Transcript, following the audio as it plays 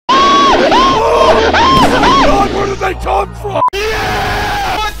I come from!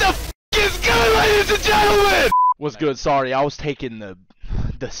 Yeah! What the f is good, ladies and gentlemen? What's good? Sorry, I was taking the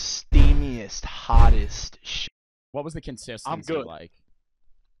steamiest, hottest shit. What was the consistency I'm good. like?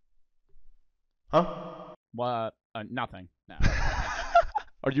 Huh? What? Nothing. No.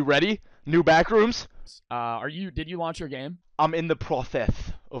 Are you ready? New Backrooms? Did you launch your game? I'm in the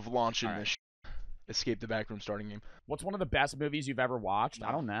process of launching All right. this shit. Escape the Backroom starting game. What's one of the best movies you've ever watched?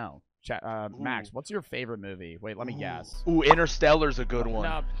 I don't know. Max, what's your favorite movie? Wait, let me guess. Ooh, Interstellar's a good one.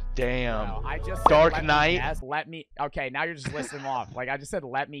 No, Damn. no, I just said, Dark Knight. Okay, now you're just listing them off. Like I just said,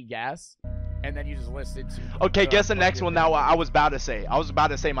 let me guess, and then you just listed two. Okay, guess the next one. Now I was about to say. I was about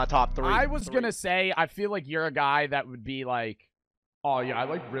to say my top three. I was gonna say I feel like you're a guy that would be like, oh yeah,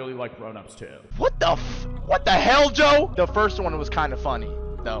 I really like Grown Ups too. What the hell, Joe? The first one was kind of funny,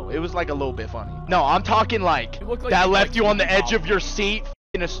 though. It was like a little bit funny. No, I'm talking like that left you on the edge of your seat,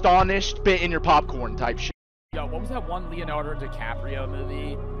 f***ing astonished, bit in your popcorn type shit. Yo, what was that one Leonardo DiCaprio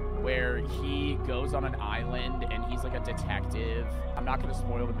movie where he goes on an island and he's like a detective? I'm not gonna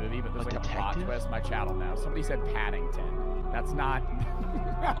spoil the movie, but there's like a plot twist. My channel now. Somebody said Paddington. That's not.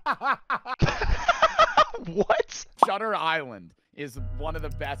 What? Shutter Island is one of the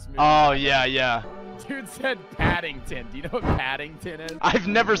best movies. Oh yeah, yeah. Dude said Paddington. Do you know what Paddington is? I've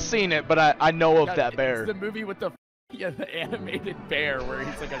never seen it, but I know of that bear. It's the movie with the animated bear where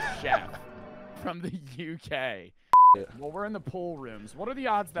he's like a chef from the UK. Well, we're in the pool rooms. What are the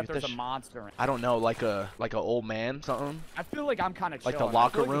odds that there's a monster in? I don't know, like a old man, something. I feel like I'm kind of chill. Like the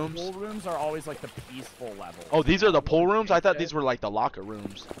locker rooms. The pool rooms are always like the peaceful level. Oh, these are the pool rooms? I thought these were like the locker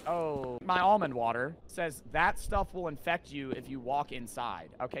rooms. Oh, my almond water says that stuff will infect you if you walk inside.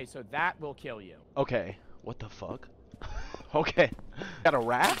 Okay, so that will kill you. Okay, what the fuck? Okay, got a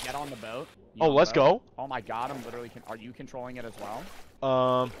raft? Get on the boat. Oh, let's go. Oh my god, I'm literally. Are you controlling it as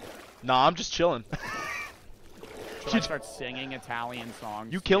well? Nah, I'm just chilling. Should I start singing Italian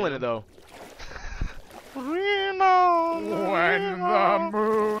songs? You killing it though. When the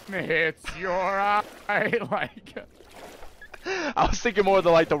moon hits your eye, like. I was thinking more of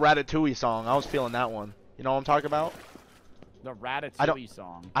the the Ratatouille song. I was feeling that one. You know what I'm talking about? The Ratatouille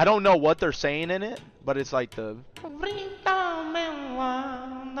song. I don't know what they're saying in it, but it's like the.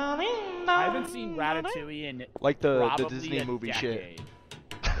 I haven't seen Ratatouille in like the Disney movie shit.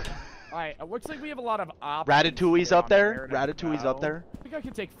 Alright, it looks like we have a lot of options. Ratatouille's up there. Ratatouille's up there. I think I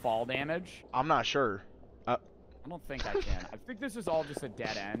can take fall damage. I'm not sure. I don't think I can. I think this is all just a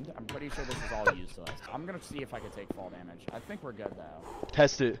dead end. I'm pretty sure this is all useless. I'm gonna see if I can take fall damage. I think we're good though.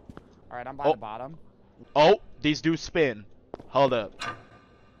 Test it. Alright, I'm by the bottom. Oh, these do spin. Hold up.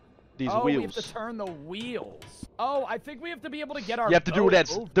 These wheels. We have to turn the wheels. Oh, I think we have to be able to get our. You have to do it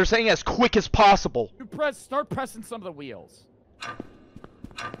as they're saying as quick as possible. You start pressing some of the wheels.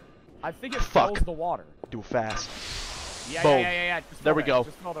 I think it fills the water. Do it fast. Yeah. There we go.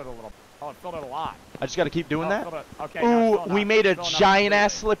 Just filled it a little. Oh, it filled it a lot. I just gotta keep doing that? Okay. Ooh, we made a giant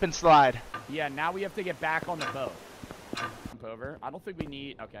ass slip and slide. Yeah, now we have to get back on the boat. Jump over. I don't think we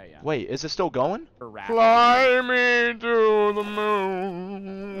need. Okay, yeah. Wait, is it still going? Fly me to the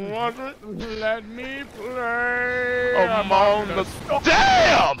moon. Let me play among the stars.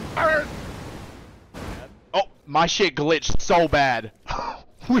 Damn! Oh, my shit glitched so bad.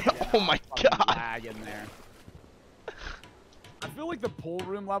 Oh my god. Lag in there. I feel like the pool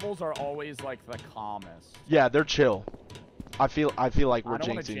room levels are always like the calmest. Yeah, they're chill. I feel like we're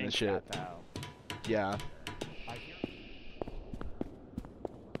jinxing this shit. Yeah.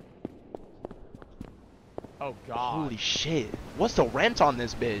 Oh god. Holy shit. What's the rent on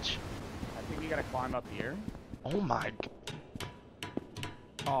this bitch? I think we gotta climb up here. Oh my.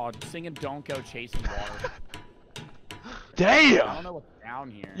 Oh, singing Don't Go Chasing Water. Damn! I don't know what's down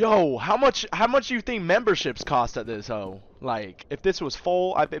here. Yo, how much do you think memberships cost at this hoe? Like, if this was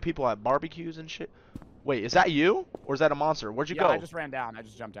full, I bet people have barbecues and shit. Wait, is that you? Or is that a monster? Where'd you go? I just ran down. I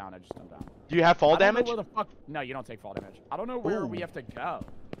just jumped down. Do you have fall damage? Where the fuck? No, you don't take fall damage. I don't know where we have to go.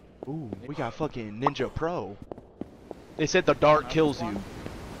 Ooh, we got fucking Ninja Pro. They said the dark kills you.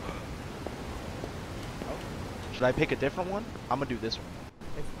 Should I pick a different one? I'm gonna do this one.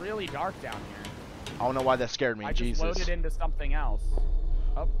 It's really dark down here. I don't know why that scared me. I just loaded into something else.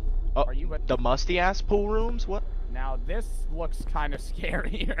 Oh, are you with the musty ass pool rooms? What? Now this looks kind of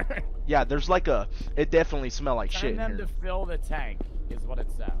scarier. Yeah, there's like a. It definitely smell like shit in here. Turn them to fill the tank, is what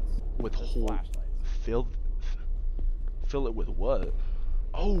it says. With flashlights. Fill it with what?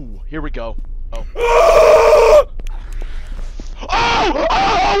 Oh, here we go. Oh.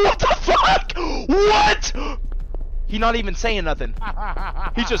 Oh! What the fuck? What? He not even saying nothing.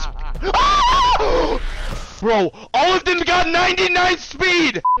 He just. Bro, all of them got 99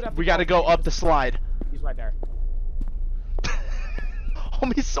 speed. We gotta go up the slide. He's right there.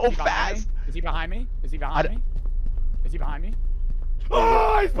 me so fast. Is he behind me? Is he behind me? Is he behind me?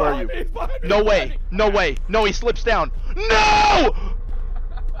 Oh, he's where are you? He's behind me. No way. No way. No, he slips down. No!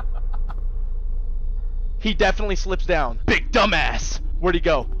 He definitely slips down. Big dumbass. Where'd he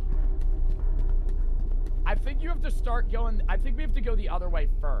go? I think you have to start going. I think we have to go the other way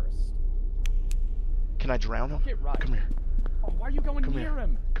first. Can I drown him? Get right. Come here. Oh, why are you going near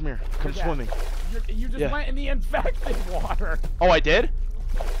him? Come here. Come swimming. You just went in the infected water. Oh, I did?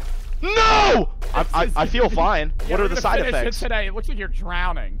 No! I feel fine. Yeah, What are the side effects? Today, it looks like you're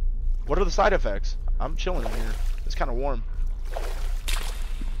drowning. What are the side effects? I'm chilling in here. It's kind of warm.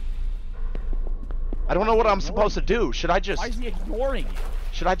 I don't know what I'm supposed to do. Should I just... Why is he ignoring you?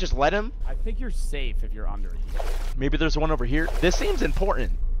 Should I just let him? I think you're safe if you're under here. Maybe there's one over here. This seems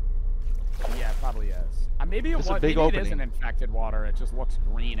important. Yeah, it probably is. Maybe it was. Maybe it isn't infected water. It just looks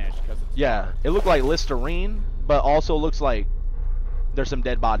greenish because it's. Yeah, dark. it looked like Listerine, but also looks like there's some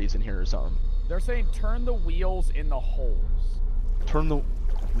dead bodies in here or something. They're saying turn the wheels in the holes. Turn the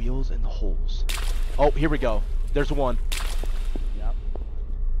wheels in the holes. Oh, here we go. There's one. Yep.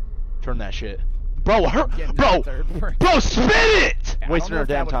 Turn that shit. Bro, bro, spin it! Yeah, wasting our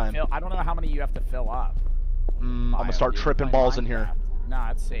damn time. I don't know how many you have to fill up. I'm gonna start tripping balls in here.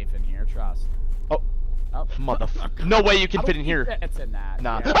 Nah, it's safe in here. Trust. Oh. Oh. Motherfucker. No way you can fit in here. It's in that.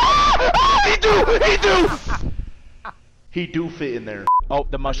 Nah. Yeah. He do fit in there. Oh,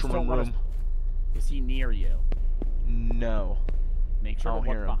 the mushroom room. Is he near you? No. Make sure to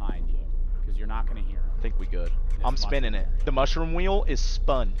look behind you, because you're not gonna hear him. I think we good. I'm spinning it. The mushroom wheel is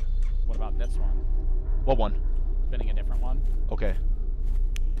spun. What about this one? What one? Spinning a different one. Okay.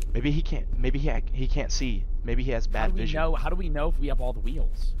 Maybe he can't. Maybe he can't see. Maybe he has bad vision. How do we know if we have all the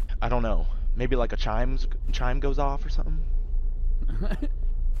wheels? I don't know. Maybe like a chime goes off or something.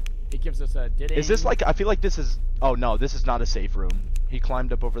 It gives us a did. Is this like? I feel like this is. Oh no, this is not a safe room. He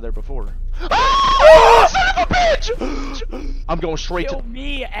climbed up over there before. Oh, son of a bitch! I'm going straight to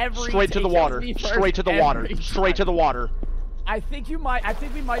the water. Straight to the water. Straight to the water. I think we might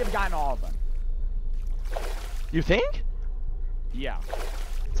have gotten all of them. You think? Yeah.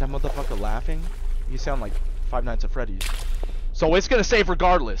 Is that motherfucker laughing? You sound like Five Nights at Freddy's. So it's gonna save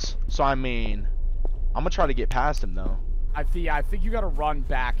regardless. So I mean, I'm gonna try to get past him though. I think you gotta run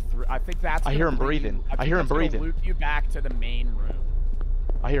back through. I think that's. I hear him breathing. I hear him breathing. Loop you back to the main room.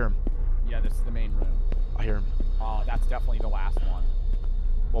 I hear him. Yeah, this is the main room. I hear him. Oh, that's definitely the last one.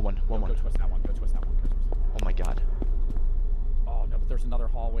 One more. Go twist that one. Go twist that one. Oh my god. Oh no, but there's another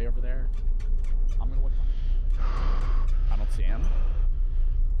hallway over there. I'm gonna look. I don't see him.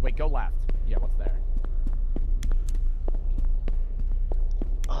 Wait, go left. Yeah, what's there?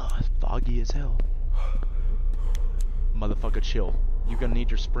 Oh, it's foggy as hell. Motherfucker, chill. You're gonna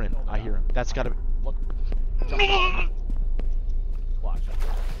need your sprint. I hear him. That's gotta be. Look. Watch.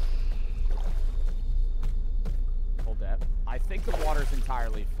 Hold that. I think the water's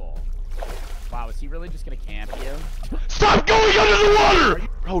entirely full. Wow, is he really just gonna camp you? Stop going under the water!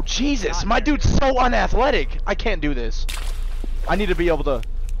 Oh, Jesus. My dude's so unathletic. I can't do this. I need to be able to.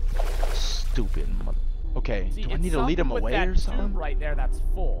 Stupid mother. Okay. See, do I need to lead him away or something? Right there, that's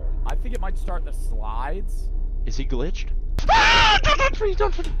full. I think it might start the slides. Is he glitched?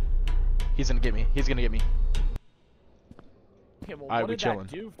 Don't. He's gonna get me. He's gonna get me. Okay, well, what did that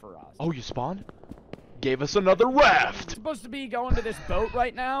do for us? Oh, you spawned? Gave us another raft. Are we supposed to be going to this boat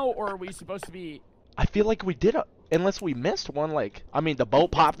right now, or are we supposed to be? I feel like we did unless we missed one. Like, I mean, the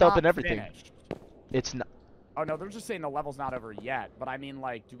boat popped up and everything. Finished. It's not. Oh no, they're just saying the level's not over yet. But I mean,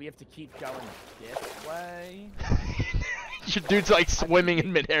 like, do we have to keep going this way? Your dude's like swimming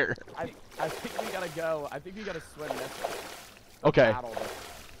in midair. I think we gotta go. I think we gotta swim this way. Okay.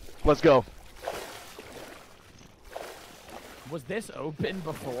 Let's go. Was this open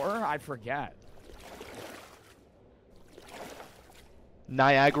before? I forget.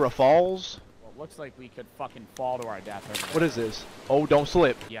 Niagara Falls? Well, it looks like we could fucking fall to our death over there. What is this? Oh, don't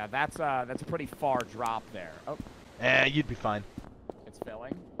slip. Yeah, that's a pretty far drop there. Oh. You'd be fine. It's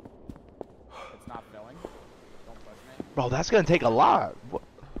filling. It's not filling. Don't push me. Bro, that's gonna take a lot.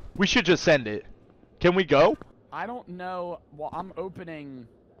 We should just send it. Can we go? I don't know. Well, I'm opening.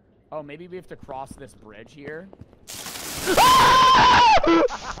 Oh, maybe we have to cross this bridge here.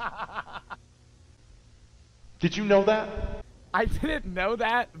 Did you know that? I didn't know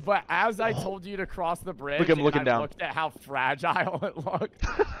that, but as I told you to cross the bridge, look, I'm looking down. I looked at how fragile it looked.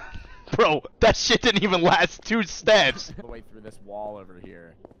 Bro, that shit didn't even last 2 steps. All the way through this wall over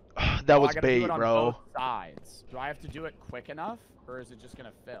here. That was bait, do it on bro. Both sides. Do I have to do it quick enough, or is it just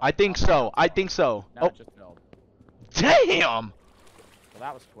gonna fill? I think so. I think so. No, it just filled. Damn! Well,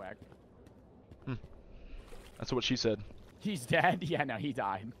 that was quick. That's what she said. He's dead? Yeah, no, he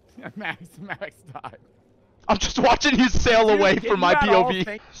died. Max died. I'm just watching you sail away from my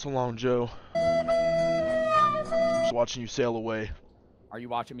POV. So long, Joe. I'm just watching you sail away. Are you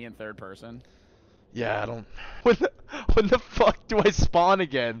watching me in third person? Yeah, I don't... When the fuck do I spawn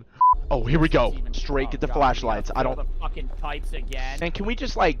again? Oh, here we go. Straight get the flashlights. I don't... the fucking pipes again. And can we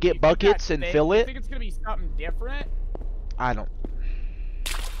just, like, get buckets and fill it? You think it's gonna be something different? I don't...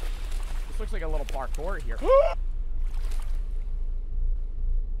 This looks like a little parkour here.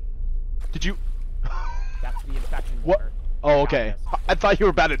 Did you... That's the infection What? water. Oh, okay. I thought you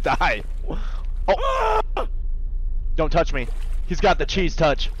were about to die. Oh. Don't touch me. He's got the cheese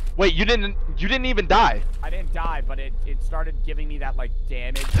touch. Wait, you didn't even die. I didn't die, but it started giving me that like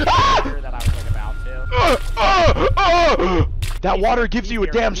damage that I was like about to. That water gives you a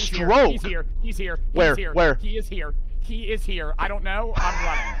damn stroke. He's here. He's here. Where? Where? He is here. He is here. I don't know. I'm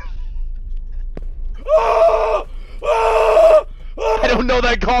running. I don't know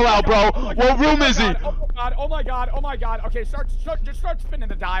that call out, bro. What room is he? Oh my god. Oh my god. Oh my god. Okay, just start spinning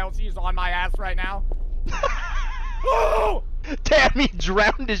the dials. He's on my ass right now. Damn, he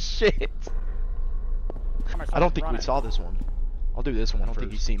drowned his shit. I don't think we saw this one. I'll do this one. I don't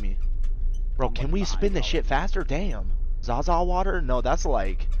think you see me. Bro, can we spin this shit faster? Damn. Zaza water? No, that's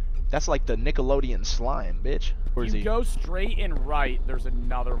like the Nickelodeon slime, bitch. Where is he? You go straight and right. There's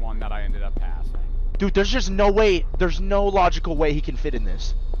another one that I ended up passing. Dude, there's just no way. There's no logical way he can fit in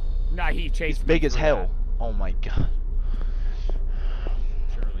this. Nah, he chased me. He's big as hell. Oh my god.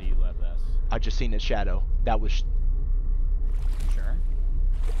 Surely you love this. I just seen his shadow. That was... Sure.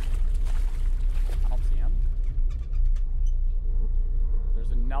 I don't see him.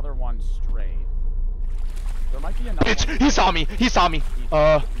 There's another one straight. There might be another one. He saw me. He saw me.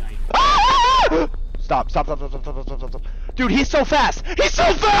 Ah! Stop. Dude, he's so fast. He's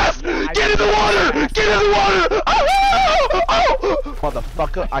so fast. Get in the water. Get in the water. Oh!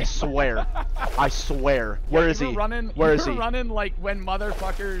 Motherfucker, I swear. I swear. Where is he? Where is he? Running like when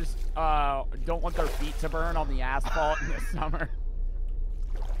motherfuckers don't want their feet to burn on the asphalt in the summer.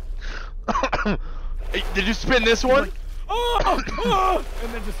 Hey, did you spin this one? Like, oh!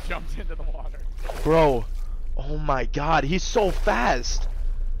 And then just jumped into the water. Bro, oh my god, he's so fast.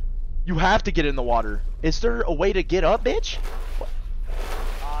 You have to get in the water. Is there a way to get up, bitch?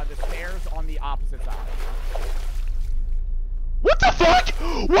 The stairs on the opposite side. What the fuck?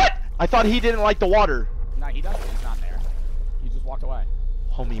 What? I thought he didn't like the water. No, he doesn't. He's not there. He just walked away.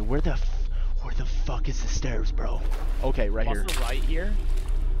 Homie, where the fuck is the stairs, bro? Okay, right here. Also right here.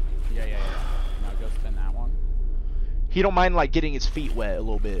 Yeah. Now go spin that one. He don't mind like getting his feet wet a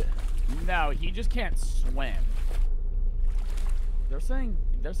little bit. No, he just can't swim. They're saying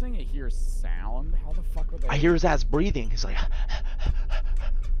it hears sound. How the fuck would they? I hear his ass breathing. He's like.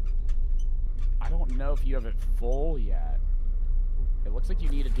 I don't know if you have it full yet. It looks like you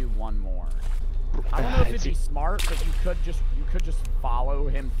need to do one more. I don't know if it'd be smart, but you could just follow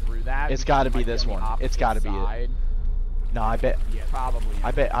him through that. It's got to be this one. It's got to be it. No, I bet. Yeah, probably.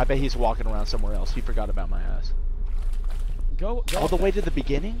 I bet he's walking around somewhere else. He forgot about my ass. Go all the way to the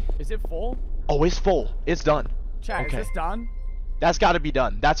beginning? Is it full? Oh, it's full. It's done. Chat, okay. Is this done? That's got to be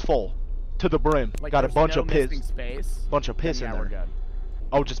done. That's full. To the brim. Like, got a bunch of piss. Space. Bunch of piss in there. We're good.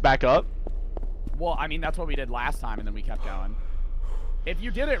 Oh, just back up? Well, I mean, that's what we did last time, and then we kept going. If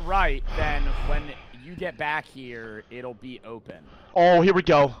you did it right, then when you get back here, it'll be open. Oh, here we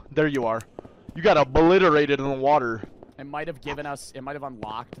go. There you are. You got obliterated in the water. It might have given us, it might have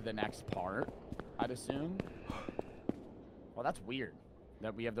unlocked the next part, I'd assume. Well, that's weird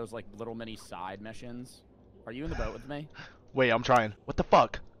that we have those like little mini side missions. Are you in the boat with me? Wait, I'm trying. What the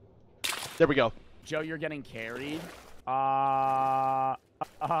fuck? There we go. Joe, you're getting carried. I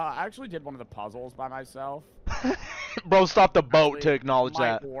actually did one of the puzzles by myself. Bro, stop the boat to acknowledge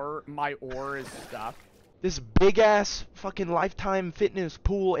that. My oar is stuck. This big ass fucking Lifetime Fitness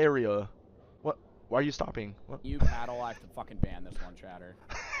pool area. What? Why are you stopping? What? You paddle, I have to fucking ban this one, chatter.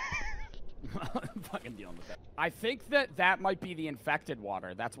 I'm fucking dealing with that. I think that might be the infected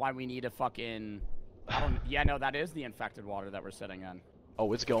water. That's why we need a fucking... Yeah, no, that is the infected water that we're sitting in.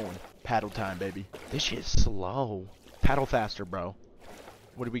 Oh, it's going. Paddle time, baby. This shit's slow. Paddle faster, bro.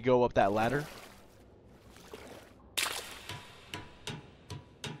 What, did we go up that ladder?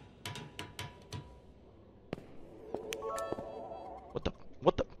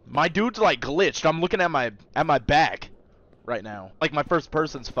 What the? My dude's like glitched. I'm looking at my back right now. Like my first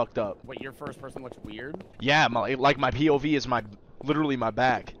person's fucked up. Wait, your first person looks weird? Yeah, like my POV is literally my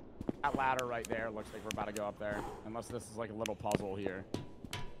back. That ladder right there looks like we're about to go up there. Unless this is like a little puzzle here.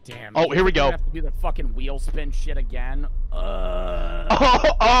 Damn. Oh, here we go. Have to do the fucking wheel spin shit again. Oh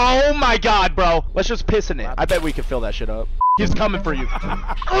my god, bro. Let's just piss in it. I bet we can fill that shit up. He's coming for you.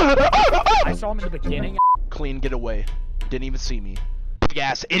 I saw him in the beginning. Clean getaway. Didn't even see me. Big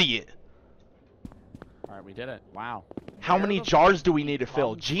ass idiot. Alright, we did it. Wow. How many jars do we need to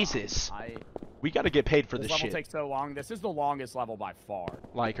fill? Jesus. We gotta get paid for this level shit. Takes so long. This is the longest level by far.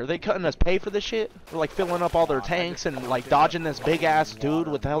 Like, are they cutting us pay for this shit? We're like filling up all their tanks and like dodging this big ass dude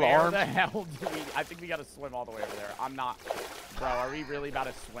with the hell arms. Where the hell do we? I think we gotta swim all the way over there. I'm not. Bro, are we really about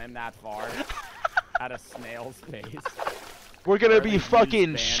to swim that far? At a snail's pace? We're gonna be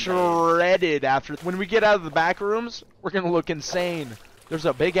fucking shredded after. When we get out of the back rooms, we're gonna look insane. There's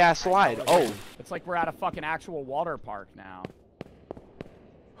a big ass slide. Oh. It's like we're at a fucking actual water park now.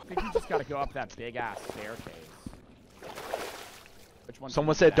 I think you just gotta go up that big ass staircase. Which one?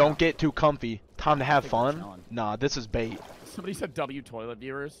 Someone said don't get too comfy. Time to have fun? Nah, this is bait. Somebody said W toilet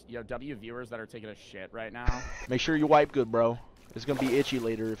viewers. Yo, W viewers that are taking a shit right now. Make sure you wipe good, bro. It's gonna be itchy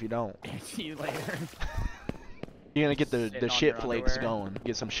later if you don't. Itchy later. You're gonna get the shit flakes going.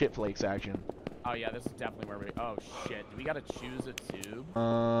 Get some shit flakes action. Oh yeah, this is definitely where we. Oh shit, do we gotta choose a tube?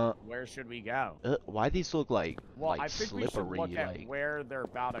 Where should we go? Why these look like well, like I think slippery? We should look at like where they're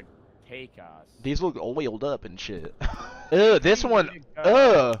about to take us. These look oiled up and shit. This one.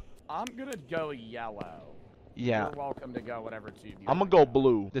 I'm gonna go yellow. Yeah. You're welcome to go whatever tube you I'm gonna go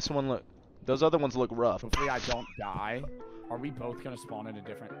blue. This one look. Those other ones look rough. Hopefully I don't die. Are we both gonna spawn into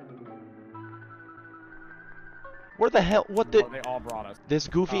different? Where the hell? What the? Oh, they all brought us. This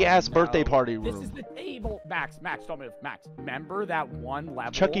goofy ass birthday party room. This is the table. Max, don't move. Max, remember that one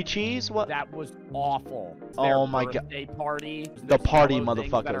level? Chuck E. Cheese? What? That was awful. Oh my god. Birthday party. The party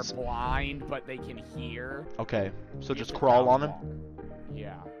motherfuckers. That are motherfuckers. blind, but they can hear. Okay, so just crawl on them.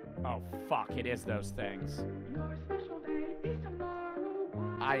 Yeah. Oh fuck! It is those things.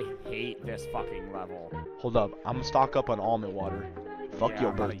 I hate this fucking level. Hold up, I'm gonna stock up on almond water. Fuck Yeah, your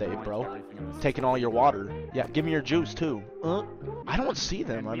I'm gonna birthday, yoink bro. everything in this Taking all your water. Yeah, give me your juice too. I don't see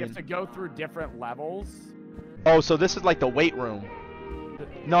them. And we have to go through different levels. Oh, so this is like the weight room.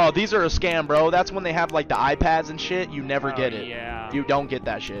 No, these are a scam, bro. That's when they have like the iPads and shit. You never get it. Yeah. You don't get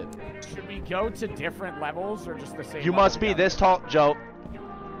that shit. Should we go to different levels or just the same? You must be this tall, Joe.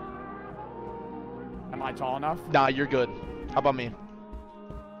 Am I tall enough? Nah, you're good. How about me?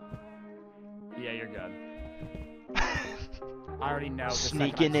 Yeah, you're good. I already know.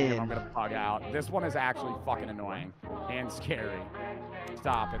 Sneaking in. I'm gonna bug out. This one is actually fucking annoying and scary.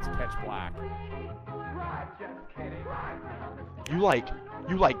 Stop! It's pitch black.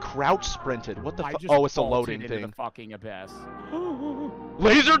 You like crouch sprinted. What the fuck? just Oh, it's a bolted loading into thing. The fucking abyss.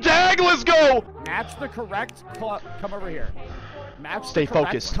 Laser tag. Let's go. Match the correct. Come over here. Match Stay the correct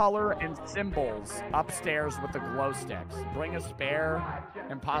focused. color and symbols upstairs with the glow sticks. Bring a spare.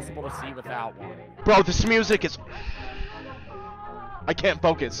 Impossible to see without one. Bro, this music is. I can't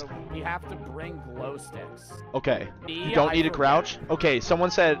focus. So we have to bring glow sticks. Okay. You don't need to crouch? Okay,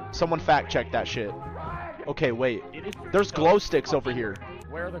 someone fact checked that shit. Okay, wait. There's glow sticks over here.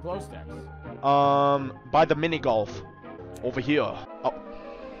 Where are the glow sticks? By the mini golf. Over here. Oh.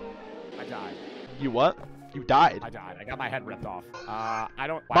 I died. You what? You died. I died. I got my head ripped off. I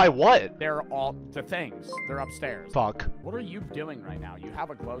don't. By what? They're all the things. They're upstairs. Fuck. What are you doing right now? You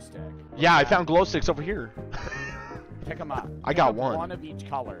have a glow stick. Yeah, I found glow sticks over here. Pick them up. I got one. One of each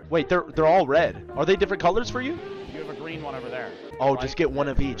color. Wait, they're all red. Are they different colors for you? You have a green one over there. Oh, just get one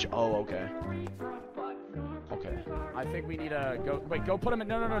of each. Oh, okay. Okay. I think we need to go. Wait, go put them in.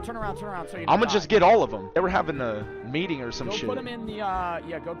 No, turn around. So you. I'm gonna just get all of them. They were having a meeting or some go shit. Go put them in the.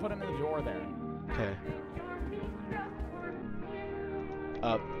 Yeah, go put them in the door there. Okay.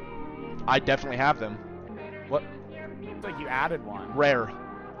 I definitely have them. What? It's like you added one. Rare.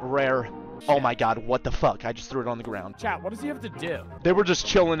 Oh my god, what the fuck? I just threw it on the ground. Chat, what does he have to do? They were just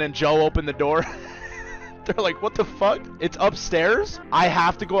chilling and Joe opened the door. They're like, what the fuck? It's upstairs? I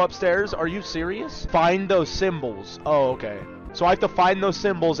have to go upstairs? Are you serious? Find those symbols. Oh, okay. So I have to find those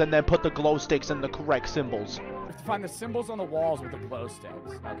symbols and then put the glow sticks in the correct symbols. You have to find the symbols on the walls with the glow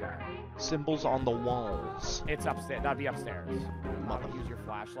sticks. Okay. Symbols on the walls. It's upstairs. That'd be upstairs. Use your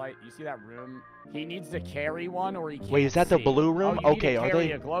flashlight. You see that room? He needs to carry one or he can't. Wait, is that the blue room? Oh, you okay, need to are carry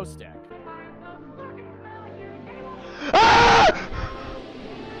they? a glow stick. Ah!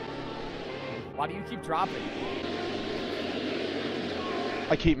 Why do you keep dropping?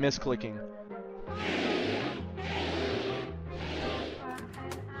 I keep misclicking.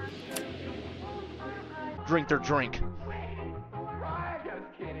 Drink their drink.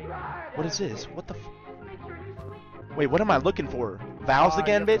 What is this? What the f— Wait, what am I looking for? Vowels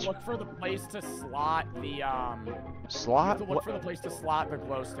again, bitch? Look for the place to slot the, Slot? Look for the place to slot the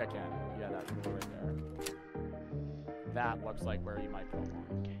glow stick in. Yeah, that little right there. That looks like where you might put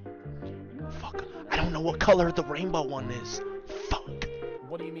one. Fuck. I don't know what color the rainbow one is. Fuck.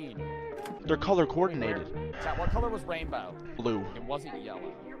 What do you mean? They're color coordinated. Chat, what color was rainbow? Blue. It wasn't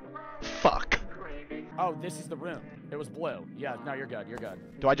yellow. Fuck. Oh, this is the room. It was blue. Yeah, no, you're good. You're good.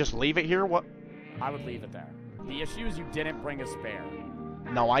 Do I just leave it here? What? I would leave it there. The issue is you didn't bring a spare.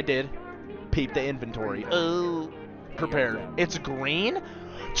 No, I did. Peep the inventory. Oh. Prepared. It's green?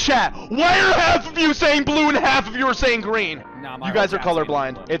 Chat, why are half of you saying blue and half of you are saying green? No, you guys are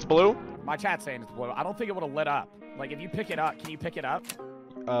colorblind. It's blue? My chat's saying it's blue. I don't think it would have lit up. Like, if you pick it up, can you pick it up?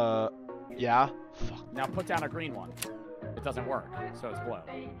 Yeah. Fuck. Now put down a green one. It doesn't work, so it's blue.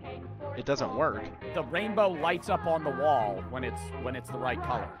 It doesn't work. The rainbow lights up on the wall when it's the right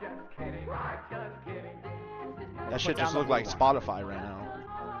color. That shit just look like Spotify right now.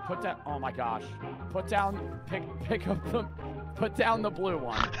 Put down. Oh my gosh. Put down. Pick up the. Put down the blue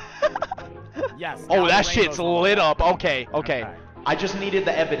one. Yes. Oh, that shit's lit up. Okay. I just needed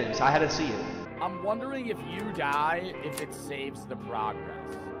the evidence. I had to see it. I'm wondering if you die, if it saves the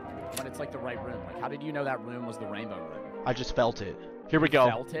progress. When it's like the right room. Like, how did you know that room was the rainbow room? I just felt it. Here we go.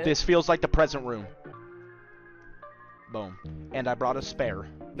 Felt it? This feels like the present room. Boom. And I brought a spare.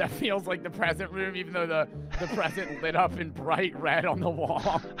 That feels like the present room, even though the present lit up in bright red on the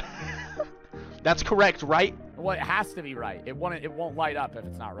wall. That's correct, right? Well, it has to be right. It won't light up if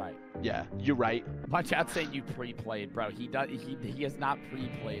it's not right. Yeah, you're right. My chat's saying you pre-played, bro. He has not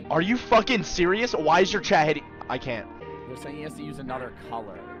pre-played. Are you fucking serious? Why is your chat hitting? I can't. They're saying he has to use another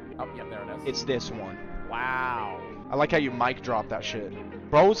color. Oh, yeah, there it is. It's this one. Wow. I like how you mic drop that shit.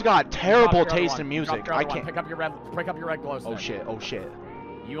 Bro's got terrible taste in music. I can't. Pick up your red glow stick. Oh shit, oh shit.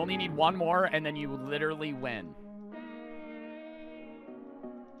 You only need one more, and then you literally win.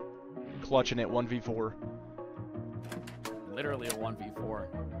 Clutching it, 1v4. Literally a 1v4.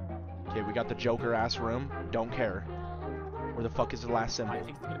 Okay, we got the Joker ass room. Don't care. Where the fuck is the last symbol? I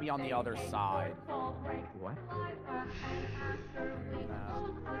think it's gonna be on the other side. What?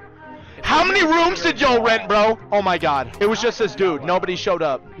 How many rooms did y'all rent, bro? Oh my god. It was just this dude. Nobody showed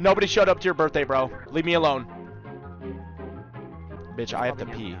up. Nobody showed up to your birthday, bro. Leave me alone. Bitch, I have to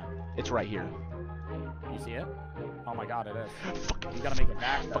pee. It's right here. You see it? Oh my god, it is. You gotta make it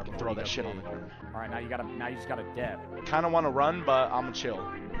back. Fucking throw that shit on the ground. Alright, now you just gotta dip. Kinda wanna run, but I'm chill.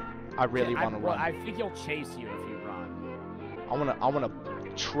 I really wanna run. I think he'll chase you if you run. I wanna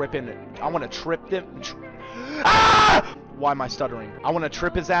trip in it. I wanna trip them. Ah! Why am I stuttering? I wanna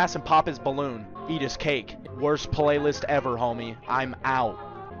trip his ass and pop his balloon. Eat his cake. Worst playlist ever, homie. I'm out.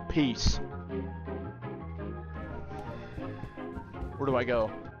 Peace. Where do I go?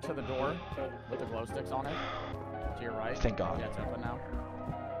 To the door with the glow sticks on it. To your right. Thank God. Yeah, it's open now.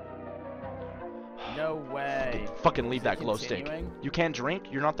 No way. Fucking leave that glow stick. You can't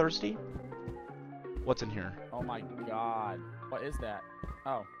drink? You're not thirsty? What's in here? Oh my god. What is that?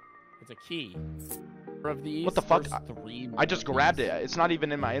 Oh. It's a key. Of these, what the fuck? I just keys. grabbed it. It's not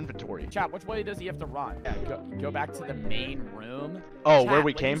even in my inventory. Chat, which way does he have to run? Yeah, go back to the main room. Oh, Chat, where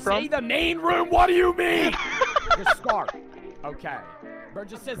we came from? Say the main room. What do you mean? Just start. Okay. Bro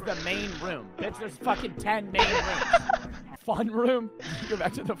just says the main room. Bitch, there's fucking 10 main rooms. Fun room. Go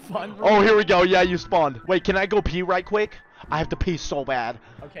back to the fun room. Oh, here we go. Yeah, you spawned. Wait, can I go pee right quick? I have to pee so bad.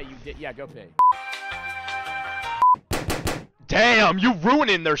 Okay, you did. Yeah, go pee. Damn, you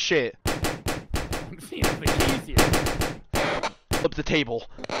ruining their shit. I'm seeing the keys here. Flip the table.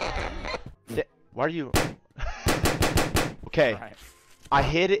 Why are you? Okay. Right. I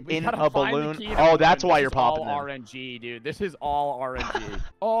hid it in a balloon. Oh, that's why you're popping all them. RNG, dude. This is all RNG.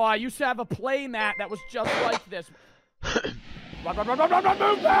 Oh, I used to have a play mat that was just like this. Run,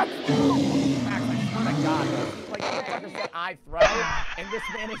 move back! Max, I swear to God, like motherfucker said I throw, and this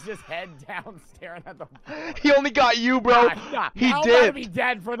man is just head down staring at the floor. He only got you, bro. He I'll dipped. gotta be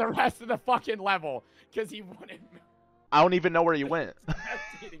dead for the rest of the fucking level, because he wanted me. I don't even know where he went.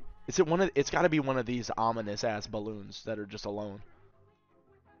 Is it one of? It's got to be one of these ominous ass balloons that are just alone.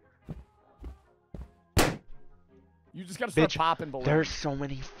 You just gotta start popping balloons. There's so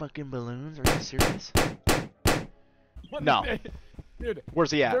many fucking balloons. Are you serious? No. Dude,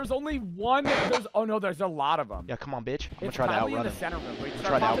 where's he at? There's only one. Oh no, there's a lot of them. Yeah, come on, bitch. I'm gonna it's try to outrun outrun the him. Center room. I'm gonna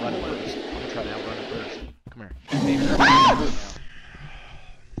try to outrun it first. I'm gonna try to outrun it first. Come here. Ah!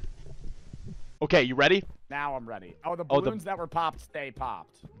 Okay, you ready? Now I'm ready. Oh, the balloons that were popped stay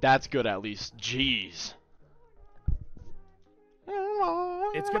popped. That's good at least. Jeez.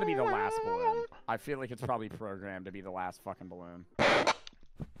 It's gonna be the last balloon. I feel like it's probably programmed to be the last fucking balloon.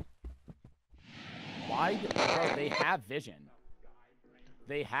 Why? Bro, they have vision.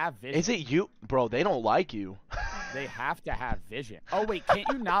 They have vision. Is it you? Bro, they don't like you. They have to have vision. Oh, wait, can't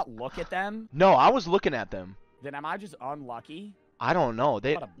you not look at them? No, I was looking at them. Then am I just unlucky? I don't know.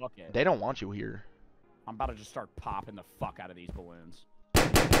 They don't want you here. I'm about to just start popping the fuck out of these balloons.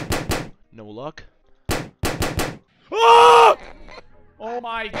 No luck. Ah! Oh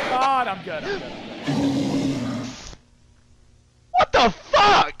my god, I'm good. What the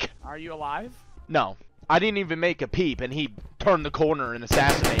fuck? Are you alive? No. I didn't even make a peep, and he turned the corner and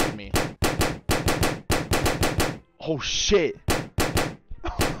assassinated me. Oh, shit.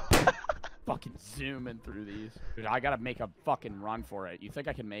 Fucking zooming through these. Dude, I gotta make a fucking run for it. You think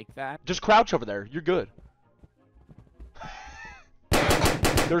I can make that? Just crouch over there. You're good.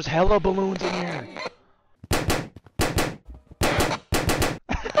 There's hella balloons in here.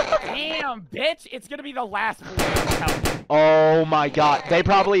 Damn, bitch! It's gonna be the last balloon. Oh my god. They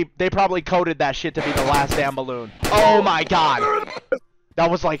probably coded that shit to be the last damn balloon. Oh my god.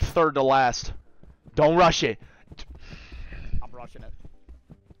 That was like third to last. Don't rush it. I'm rushing it.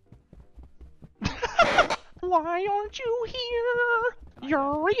 Why aren't you here?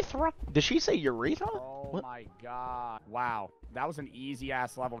 Urethra. Did she say urethra? Oh what? My god. Wow. That was an easy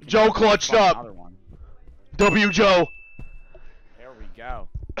ass level. Joe clutched up. W Joe. There we go.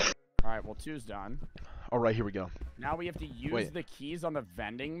 Alright, well 2's done. Alright, here we go. Now we have to use the keys on the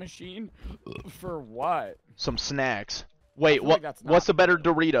vending machine? For what? Some snacks. Wait, what's the better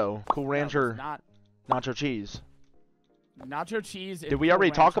Dorito? Cool Ranch or nacho cheese? Nacho cheese. Did we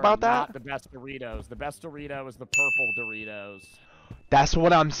already talk about that? Not the best Doritos. The best Dorito is the purple Doritos. That's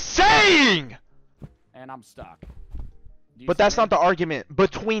what I'm saying! And I'm stuck. But that's not the argument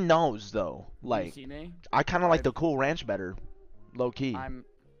between those, though. Like, you see me? I kind of like the Cool Ranch better, low key.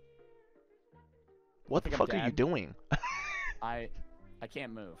 What the fuck are you doing? I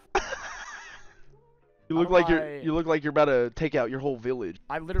can't move. You look like you're about to take out your whole village.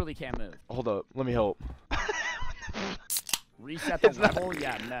 I literally can't move. Hold up, let me help. Reset the level?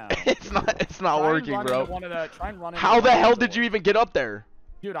 Yeah, no. It's not working, bro. Try and run How the hell did you even get up there?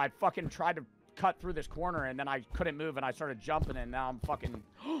 Dude, I fucking tried to cut through this corner and then I couldn't move and I started jumping and now I'm fucking.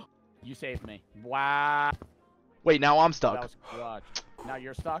 You saved me. Wow. Wait, now I'm stuck. That was clutch. Now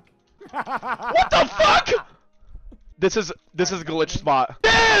you're stuck? What the fuck? This is a glitch spot.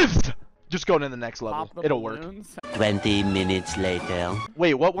 Just go to the next level. It'll work. 20 minutes later.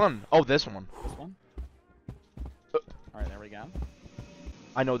 Wait, what one? Oh, this one. This one? Alright, there we go.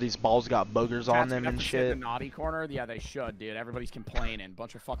 I know these balls got boogers on them and shit. The naughty corner? Yeah, they should, dude. Everybody's complaining.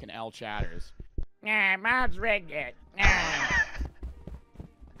 Bunch of fucking L chatters. Nah, Mom's rigged it.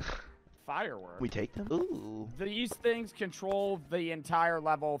 Fireworks. We take them? Ooh. These things control the entire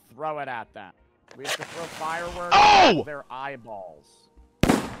level. Throw it at them. We have to throw fireworks at their eyeballs.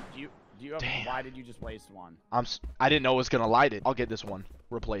 Do you have, why did you just waste one? I didn't know it was gonna light it. I'll get this one.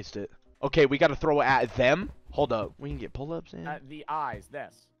 Replaced it. Okay, we gotta throw it at them? Hold up. We can get pull-ups in? At the eyes,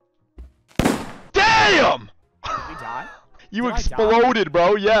 this. Damn! Did we die? You exploded,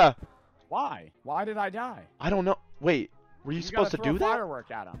 bro, yeah. Why? Why did I die? I don't know. Wait, were you supposed to do that?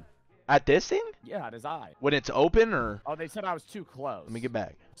 Firework at him. At this thing? Yeah, at his eye. When it's open, or? Oh, they said I was too close. Let me get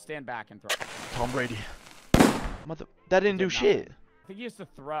back. Stand back and throw. Tom Brady. That didn't do shit. I think he has to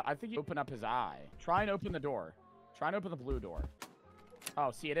throw. I think you open up his eye. Try and open the door. Try and open the blue door.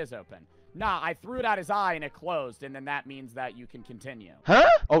 Oh, see, it is open. Nah, I threw it at his eye and it closed, and then that means that you can continue. Huh?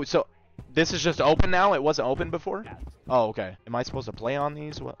 Oh, so this is just open now? It wasn't open before? Yes. Oh, okay. Am I supposed to play on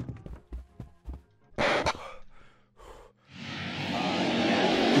these? What?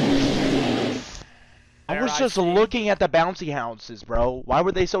 I was just looking at the bouncy houses, bro. Why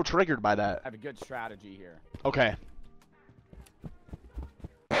were they so triggered by that? I have a good strategy here. Okay.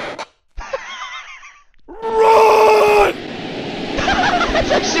 Run!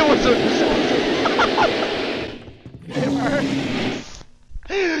 That shit was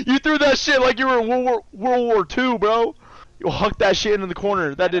You threw that shit like you were in World War II, bro. You hucked that shit into the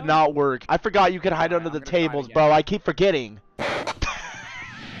corner. That did not work. I forgot you could hide under the tables, bro. I keep forgetting.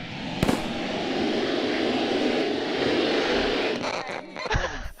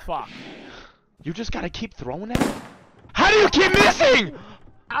 Fuck. You just gotta keep throwing it? How do you keep missing?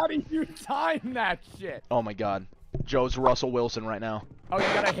 How do you time that shit? Oh my god. Joe's Russell Wilson right now. Oh, you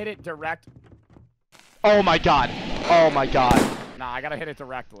gotta hit it direct. Oh my god. Oh my god. Nah, I gotta hit it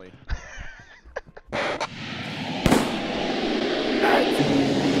directly.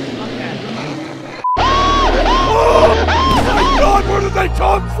 Oh my god, where did they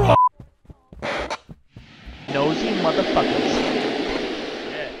come from? Nosy motherfuckers.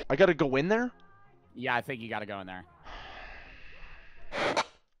 I gotta go in there? Yeah, I think you gotta go in there.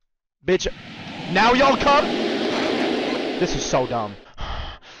 Bitch, now y'all come? This is so dumb.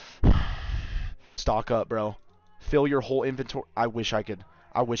 Stock up, bro. Fill your whole inventory. I wish I could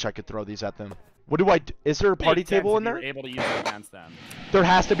throw these at them. What do I do? Is there a party table in there? You're able to use it against them. There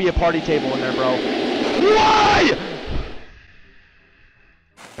has to be a party table in there, bro. Why?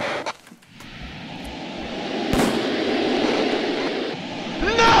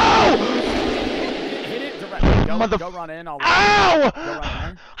 No! Hit it directly. Go run in. Ow! Go run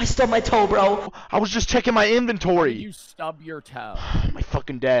in. I stubbed my toe, bro. I was just checking my inventory. You stub your toe. My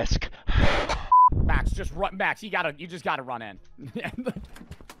fucking desk. Max, just run. Max, you just gotta run in.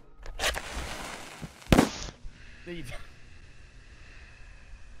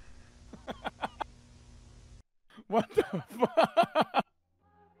 What the fuck?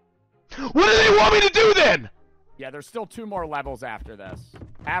 What do they want me to do then? Yeah, there's still 2 more levels after this.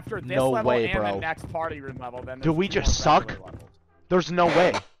 After this No level way, and bro. the next party room level, then Do we two just more suck? regular levels. There's no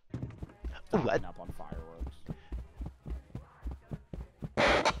way. Ooh, Lighting up on fireworks.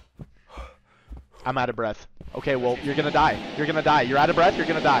 I'm out of breath. Okay, well, you're gonna die. You're gonna die. You're out of breath, you're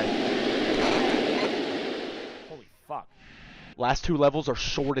gonna die. Holy fuck. Last 2 levels are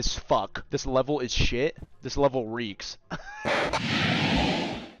short as fuck. This level is shit. This level reeks.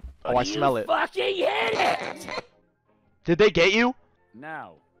 Oh, I smell it. Fucking hit it! Did they get you?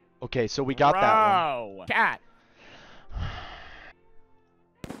 No. Okay, so we got that one. Cat.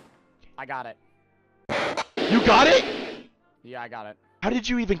 I got it. You got it? Yeah, I got it. How did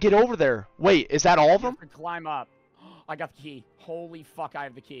you even get over there? Wait, is that all of You them? have to climb up. I got the key. Holy fuck, I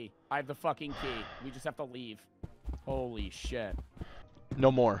have the key. I have the fucking key. We just have to leave. Holy shit.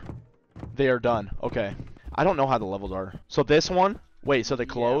 No more. They are done. Okay. I don't know how the levels are. So this one? Wait, so they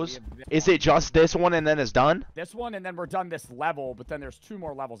close? Is it just this one and then it's done? This one, and then we're done this level, but then there's 2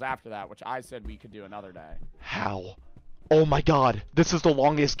 more levels after that, which I said we could do another day. How? Oh my god. This is the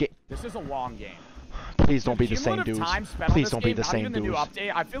longest game. This is a long game. Please don't be the same dudes. Please don't be the same Not even the new dudes.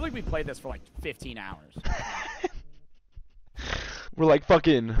 update. I feel like we played this for like 15 hours. We're like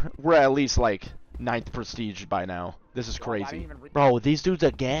fucking, we're at least like 9th prestige by now. This is crazy. Bro, these dudes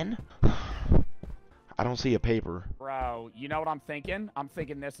again? I don't see a paper. Bro, you know what I'm thinking? I'm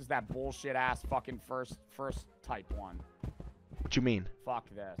thinking this is that bullshit ass fucking first type one. What you mean? Fuck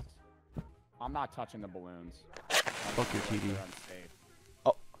this. I'm not touching the balloons. Fuck your TV. Unsafe.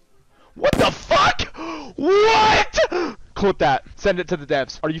 Oh. What the fuck? What? Clip that. Send it to the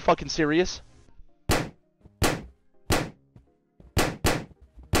devs. Are you fucking serious?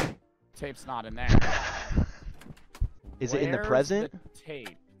 Tape's not in there. Is it in the present? The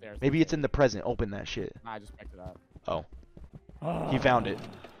tape? There's Maybe the it's in the present. Open that shit. I just picked it up. Oh. He found it.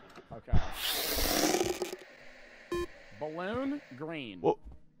 Okay. Balloon green. Whoa.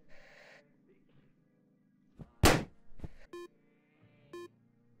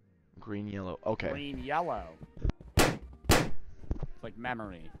 Green, yellow. Okay. Green, yellow. It's like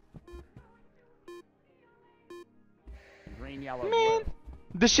memory. Green, yellow, Man. blue.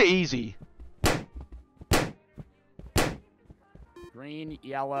 This shit easy. Green,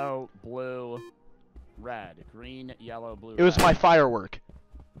 yellow, blue, red. Green, yellow, blue, It was red. my firework.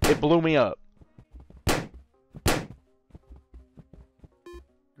 It blew me up.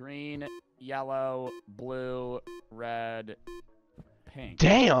 Green, yellow, blue, red, pink.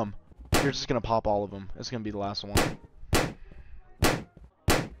 Damn! You're just gonna pop all of them. It's gonna be the last one.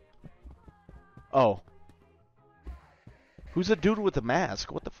 Oh. Who's the dude with the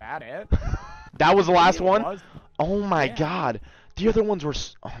mask? What the f— That it? That was the last It one? was. Oh my Yeah. god. The other ones were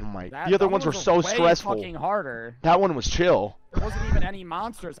That the other one ones were was so way stressful. fucking harder. That one was chill. There wasn't even any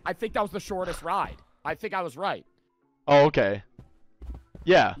monsters. I think that was the shortest ride. I think I was right. Oh, okay.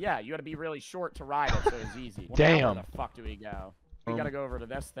 Yeah. Yeah, you had to be really short to ride it, so it was easy. Well, now Damn. where the fuck do we go? We gotta go over to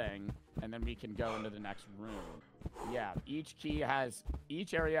this thing, and then we can go into the next room. Yeah, each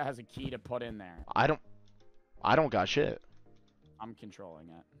area has a key to put in there. I don't got shit. I'm controlling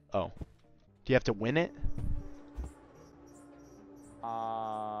it. Oh. Do you have to win it?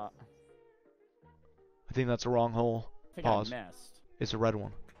 I I think that's the wrong hole. think Pause. I missed. It's a red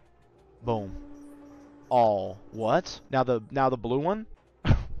one. Boom. Oh, what? Now the blue one?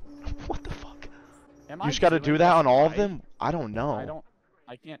 What the fuck? Am You I just gotta doing do that this on all of right? them? I don't know.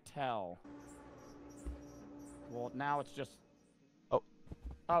 I can't tell. Well, now it's just... Oh.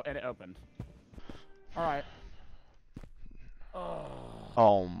 Oh, and it opened. Alright.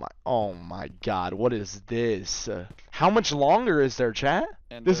 Oh my god, what is this? How much longer is there, chat?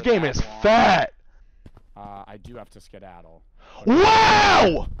 And This they're game that is long. fat! I do have to skedaddle.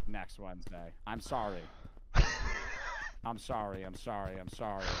 Wow! Next Wednesday. I'm sorry. I'm sorry.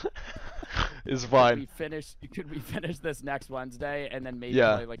 It's fine. Could we finish this next Wednesday and then maybe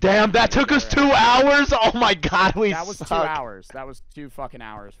Yeah. play, like, Damn, that took us 2 hours. Oh my god, That was suck. 2 hours. That was 2 fucking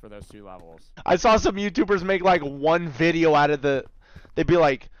hours for those 2 levels. I saw some YouTubers make like one video out of the. They'd be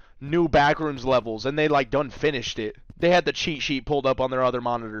like new Backrooms levels, and they like done finished it. They had the cheat sheet pulled up on their other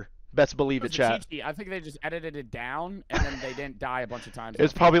monitor. Best believe it, chat. I think they just edited it down, and then they didn't die a bunch of times.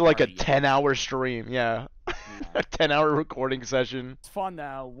 It's probably like a 10-hour stream, yeah. A 10-hour recording session. It's fun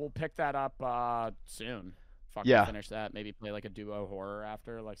though. We'll pick that up soon. Yeah. Finish that. Maybe play like a duo horror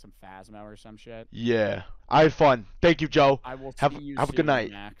after, like some Phasmo or some shit. Yeah. I had fun. Thank you, Joe. I will have see you a good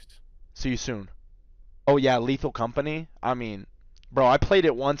night. Max. See you soon. Oh yeah, Lethal Company. I mean, bro, I played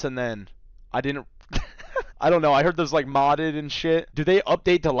it once and then I didn't. I don't know. I heard there's like modded and shit. Do they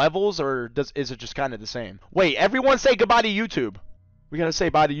update the levels or is it just kind of the same? Wait, everyone say goodbye to YouTube. We gotta say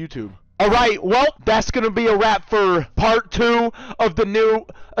bye to YouTube. Alright, well, that's gonna be a wrap for part 2 of the new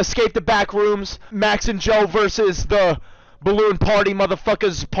Escape the Backrooms. Max and Joe versus the Balloon Party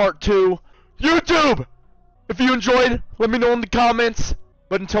motherfuckers part 2. YouTube! If you enjoyed, let me know in the comments.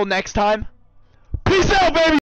 But until next time, peace out, baby!